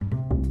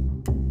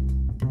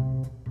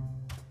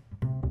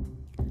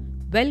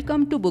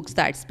Welcome to Books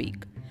That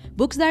Speak.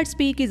 Books That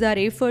Speak is our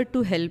effort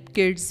to help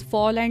kids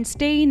fall and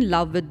stay in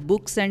love with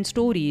books and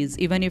stories,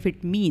 even if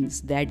it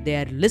means that they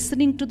are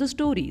listening to the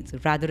stories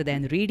rather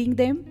than reading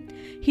them.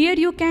 Here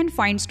you can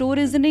find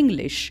stories in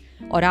English,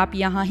 और आप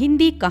यहाँ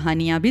हिंदी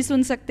कहानियाँ भी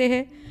सुन सकते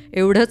हैं.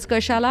 एवढंच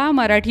कशाला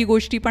मराठी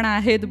गोष्टी पण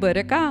आहेत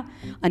बरं का,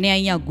 અને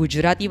અહીંયા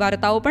ગુજરાતી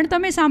વાર્તાઓ પણ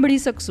તમે સાંભળી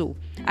શકશો.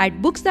 At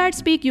Books That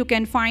Speak, you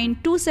can find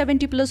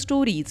 270 plus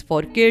stories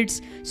for kids.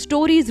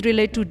 Stories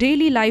relate to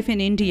daily life in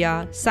India,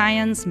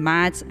 science,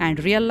 maths,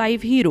 and real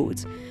life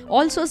heroes.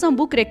 Also, some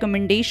book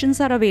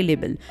recommendations are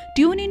available.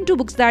 Tune in to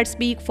Books That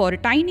Speak for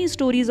tiny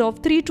stories of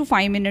 3 to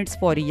 5 minutes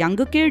for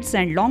younger kids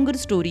and longer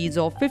stories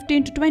of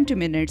 15 to 20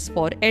 minutes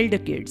for elder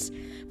kids.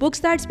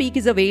 Books That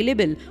Speak is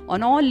available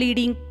on all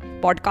leading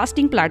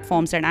podcasting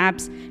platforms and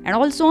apps, and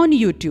also on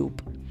YouTube.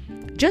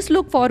 Just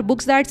look for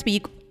Books That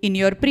Speak in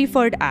your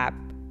preferred app.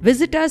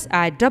 Visit us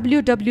at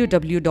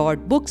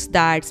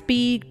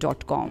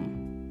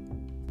www.booksthatspeak.com.